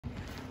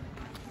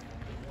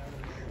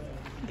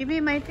Give me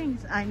my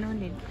things. I no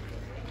need.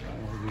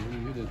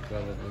 You did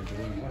probably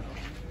doing what?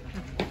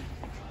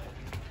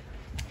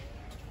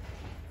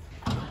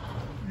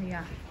 Oh,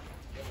 yeah.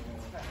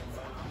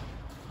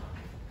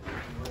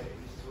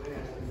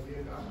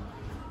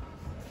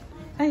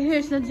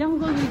 Here's the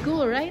jungle we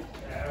go, right?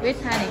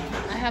 Wait, honey.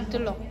 I have to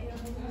look.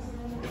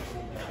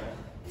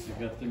 You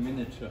got the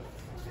miniature.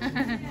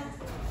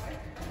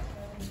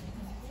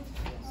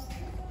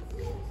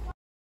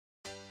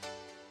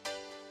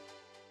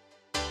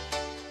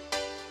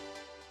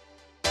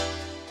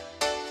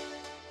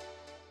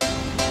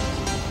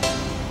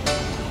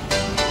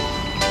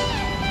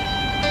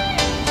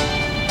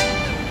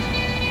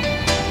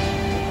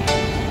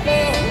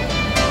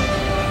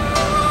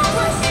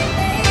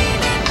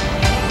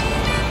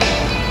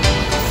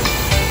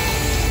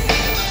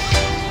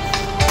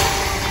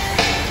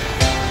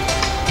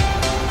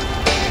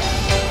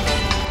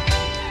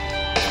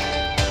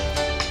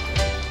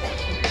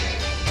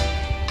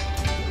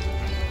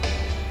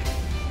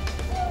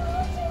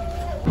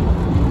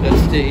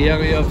 The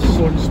area of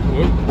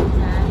Salzburg,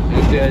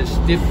 and there is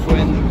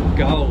different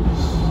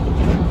gaus.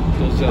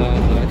 Those are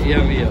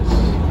areas.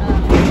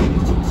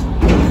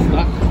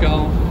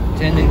 Flachgau,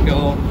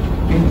 Tennengau,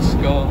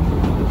 Pinzgau,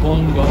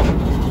 Bongau,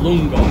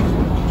 Lungau.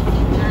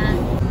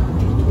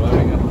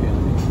 Driving up here.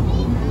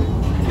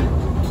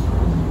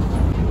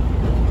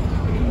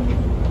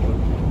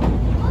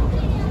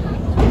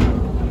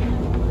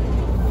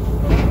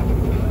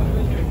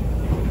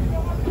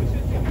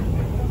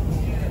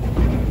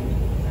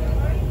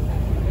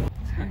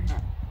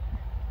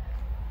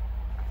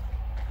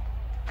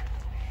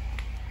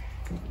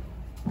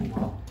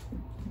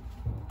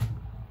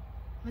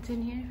 What's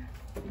in here?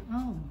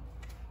 Oh.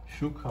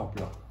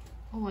 Schuhkabler.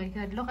 Oh my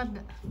God, look at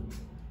that.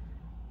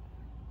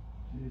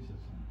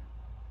 Jesus.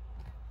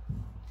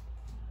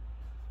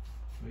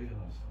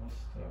 Brewhaus,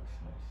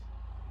 Austragshaus.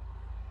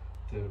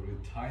 The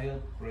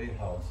retired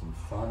Brewhaus and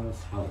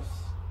Farmer's House.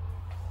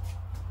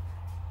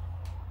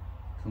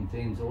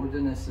 Contains all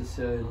the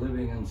necessary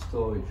living and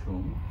storage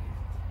room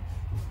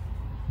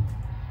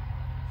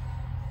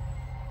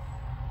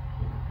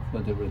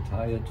for the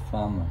retired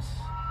farmers.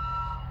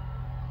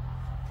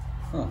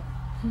 Huh.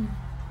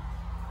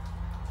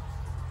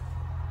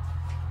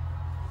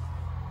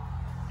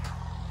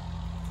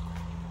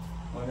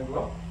 Wanna go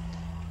up?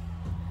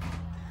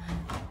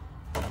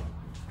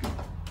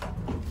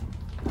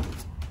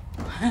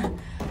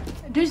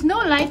 There's no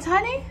lights,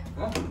 honey?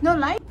 Huh? No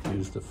light?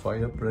 Here's the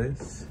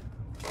fireplace.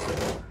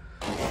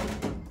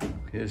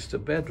 Here's the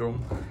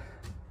bedroom.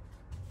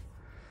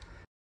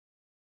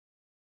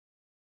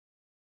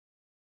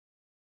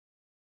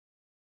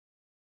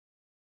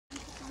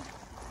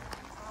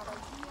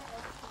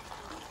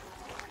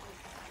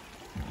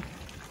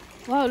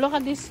 Wow, look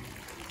at this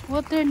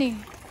water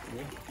thing.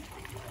 Yeah.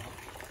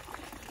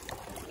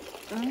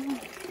 Oh.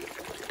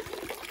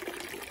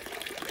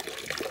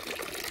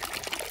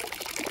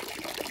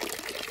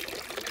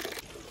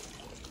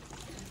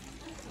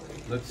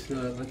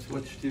 Let's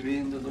watch TV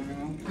in the living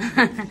room.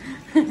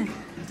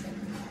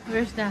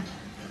 Where's the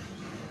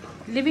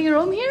living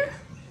room here?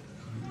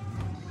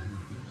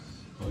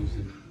 Or is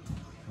it?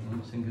 I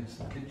don't think it's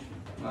the kitchen.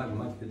 Ah, it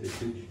might be the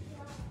kitchen.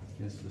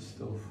 Here's the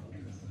stove.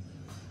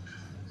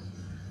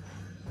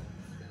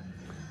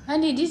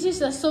 Honey, this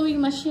is a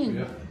sewing machine.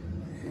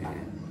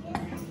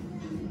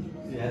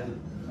 Yeah.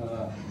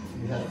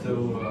 You have to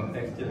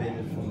activate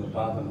it from the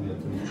bottom here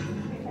to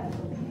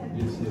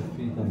use your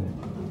feet on it.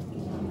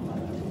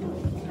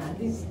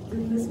 Das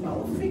müssen wir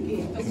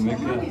aufgehen. Das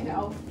kann man nicht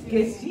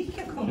aufgehen.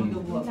 Sicher kommen da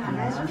Wurzeln.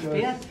 Nein, so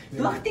schwer.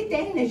 Durch die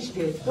Tenne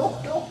steht.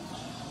 Doch, doch.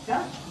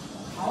 Ja.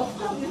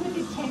 Aufgaben über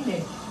die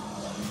Tenne.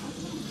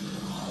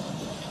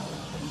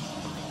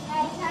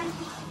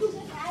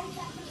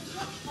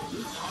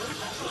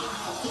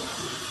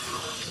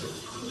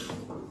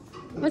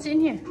 What's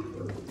in here?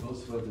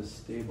 Those were the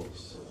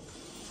stables.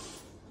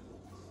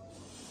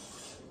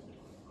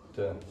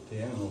 The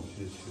animals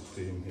should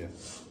be in here.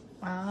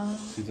 Wow.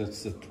 See,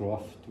 that's the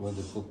trough where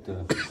they put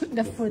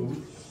the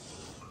food.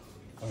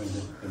 I mean,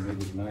 they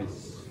made it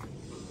nice.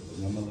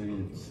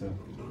 Normally it's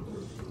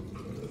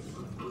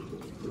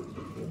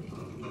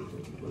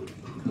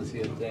because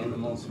you have the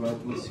animals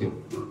right with you.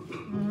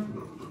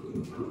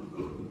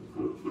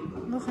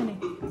 Look, honey.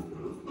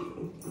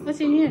 What's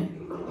in here?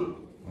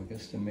 I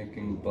guess they're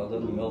making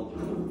butter, milk,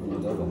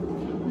 whatever.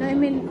 No, I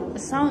mean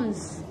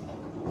sounds.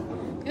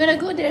 You wanna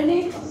go there,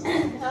 Nick?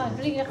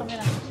 Bring the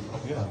camera.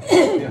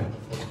 Yeah. Yeah.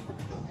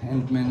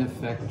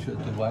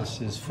 Hand-manufactured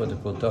devices for the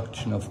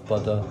production of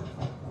butter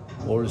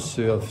all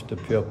serve the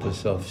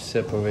purpose of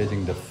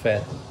separating the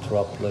fat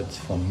droplets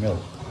from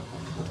milk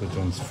to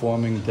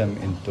transforming them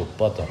into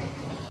butter.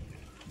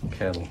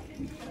 Kettle.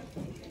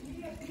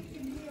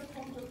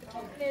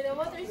 The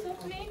water is so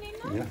clean, you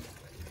know? Yeah.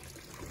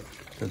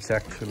 That's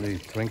actually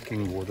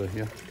drinking water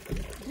here.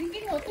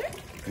 Drinking water?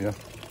 Yeah.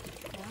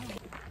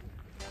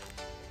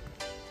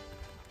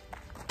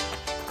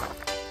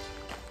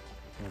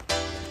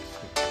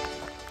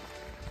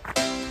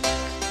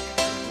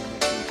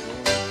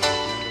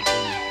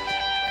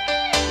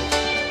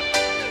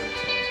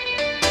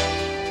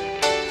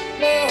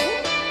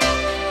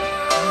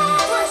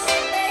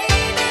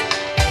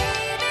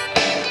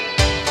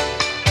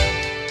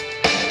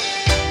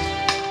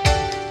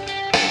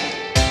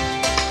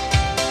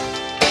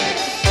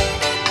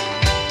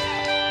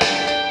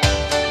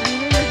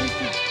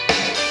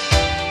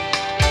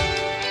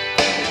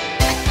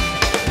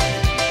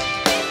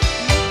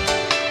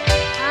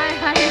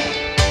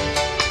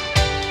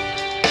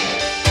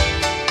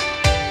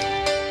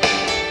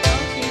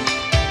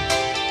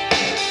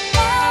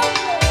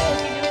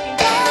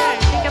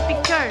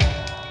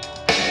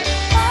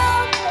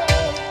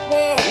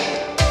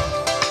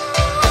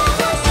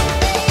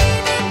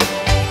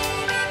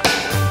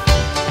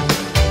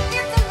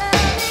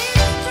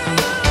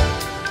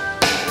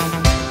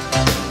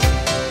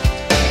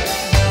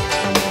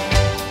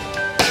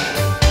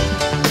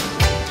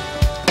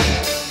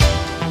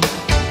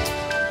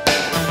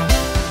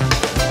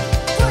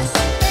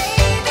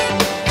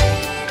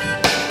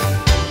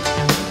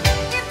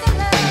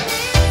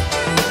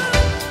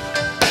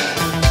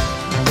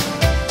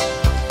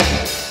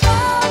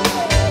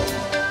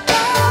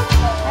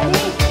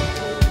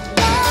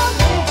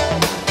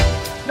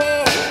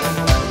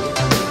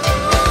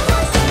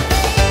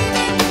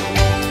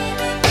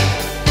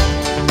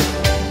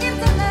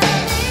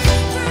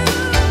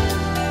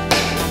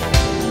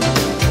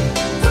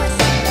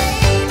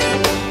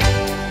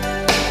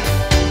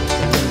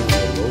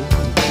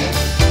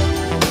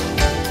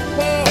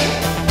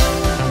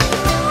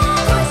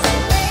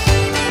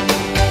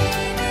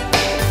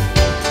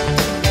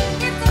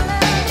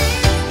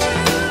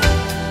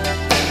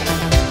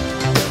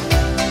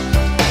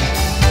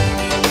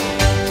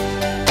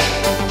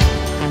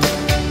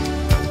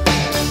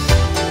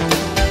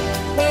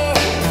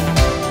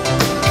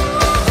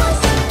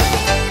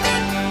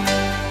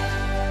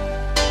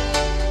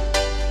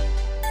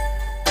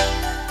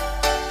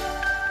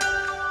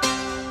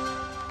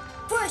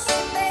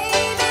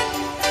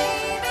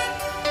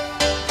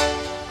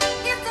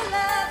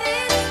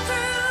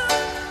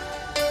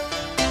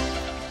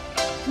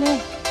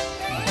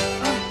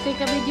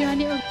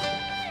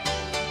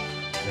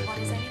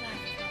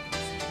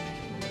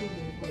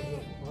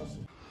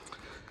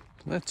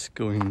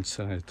 go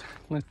inside.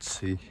 Let's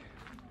see.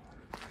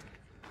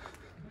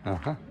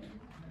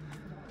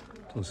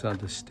 Those are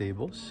the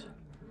stables.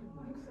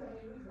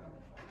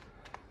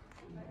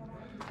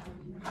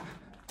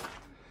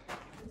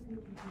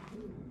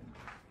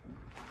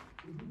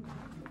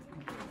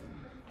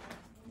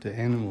 The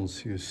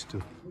animals used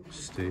to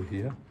stay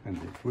here, and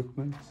the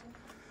equipment.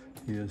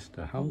 Here's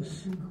the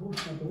house.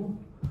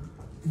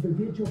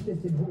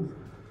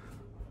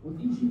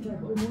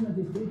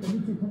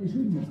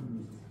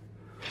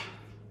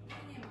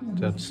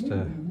 That's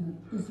the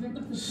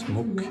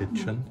smoke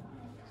kitchen.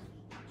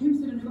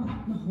 Kommst du denn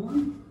überhaupt noch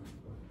rum?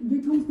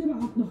 Wie kommst du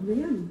überhaupt noch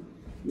während?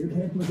 Hier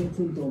hält man den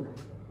Zug.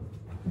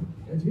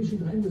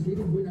 Zwischendrin muss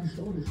irgendwo in einer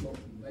Stau geschlafen,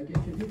 weil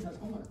Geld für Pizza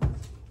ist auch mal.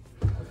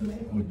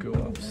 We go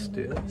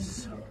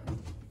upstairs.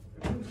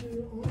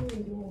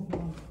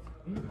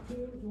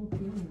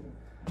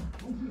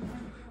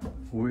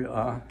 We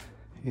are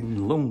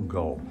in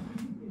Lungau.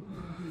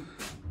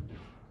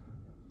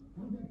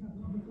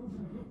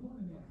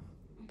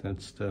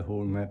 That's the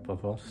whole map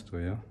of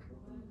Austria.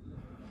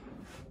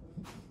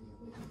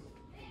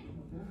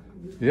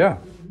 Yeah.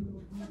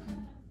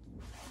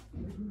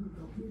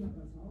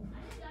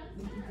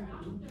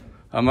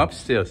 I'm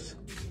upstairs.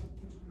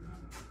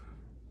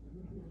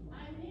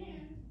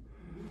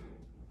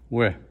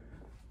 Where?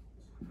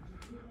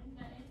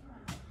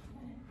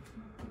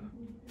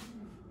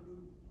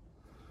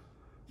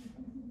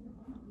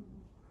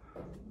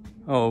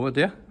 Oh, over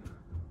there?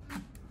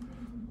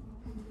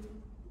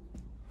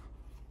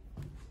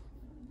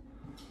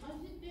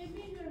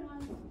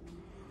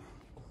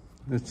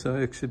 It's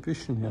an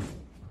exhibition here.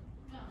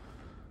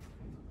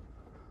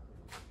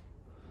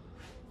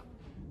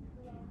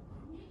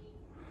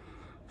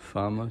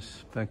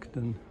 Farmers back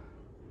then.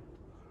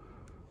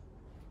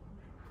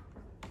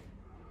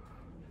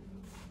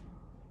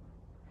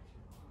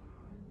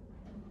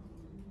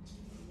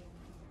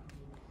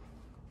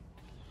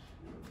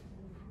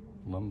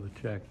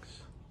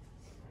 Lumberjacks.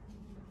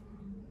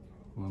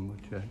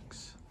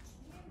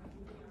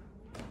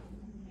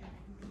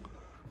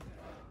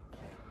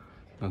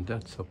 And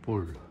that's a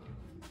bull.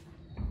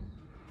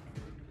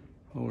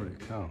 Holy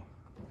cow.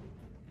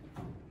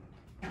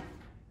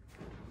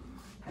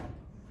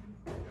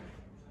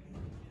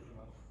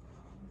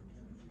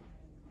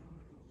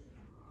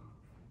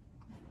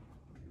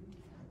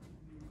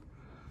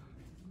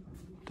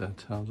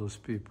 That's how those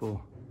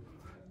people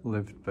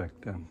lived back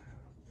then.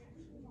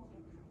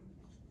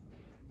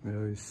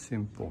 Very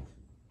simple.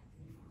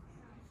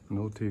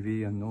 No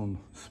TV and no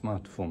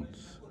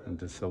smartphones, and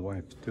they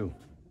survived too.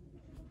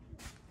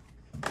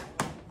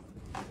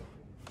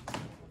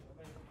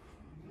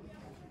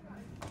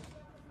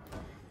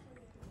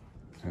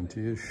 And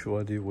here's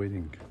Shorty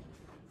waiting.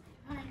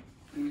 Hi.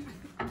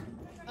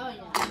 Oh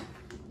yeah.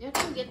 You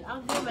can get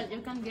out there, but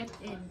you can get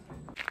in.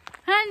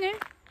 Honey.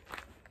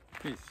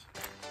 Peace.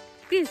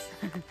 Peace.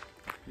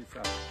 Peace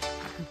out.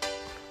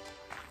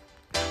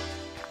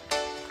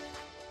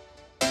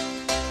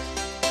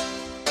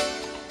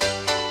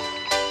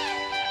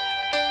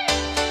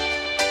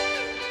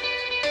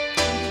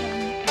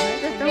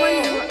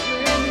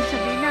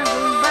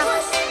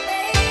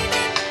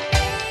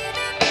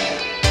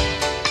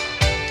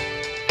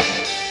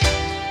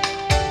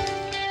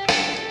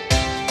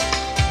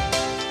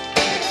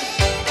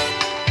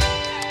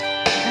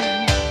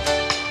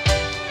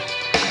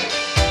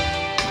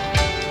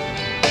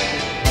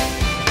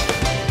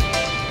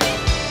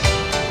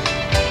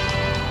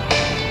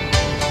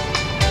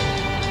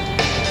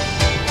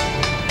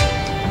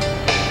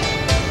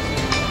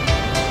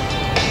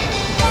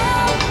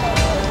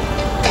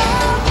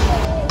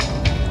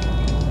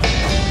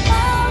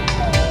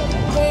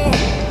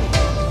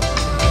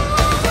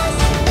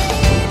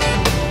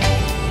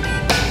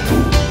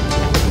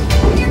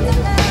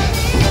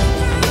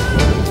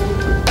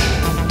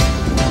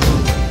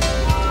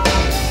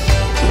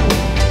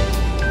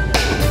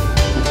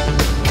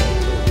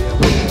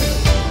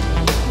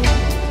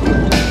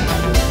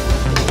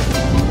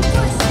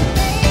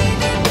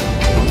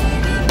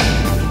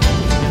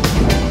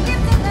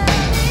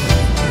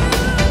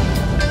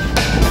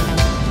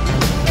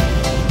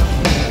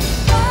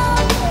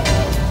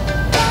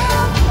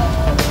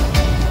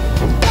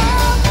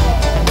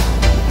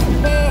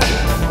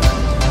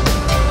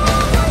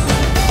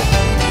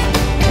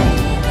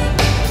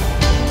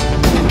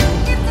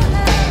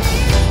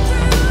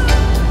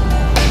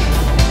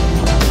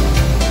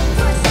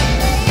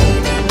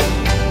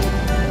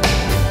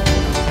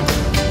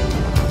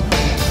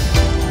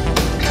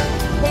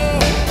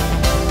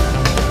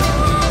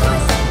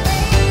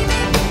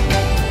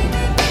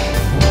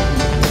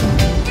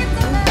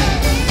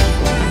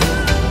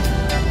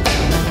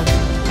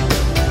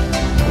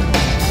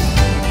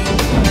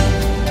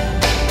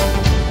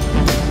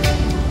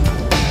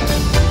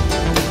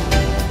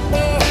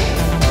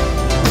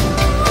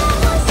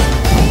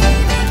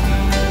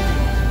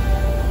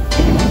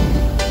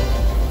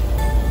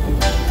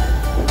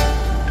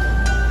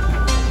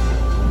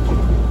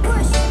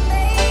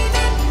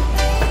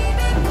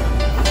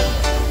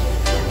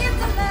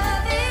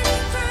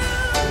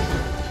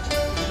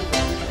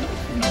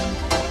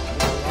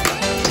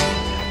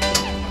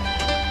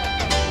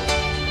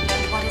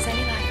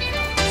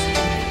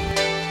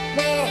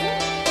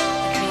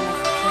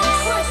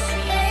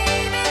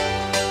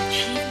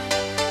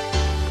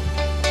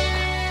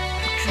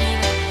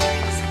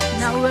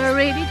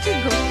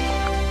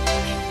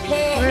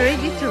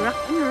 ready to rock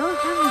and roll,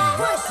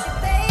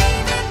 honey.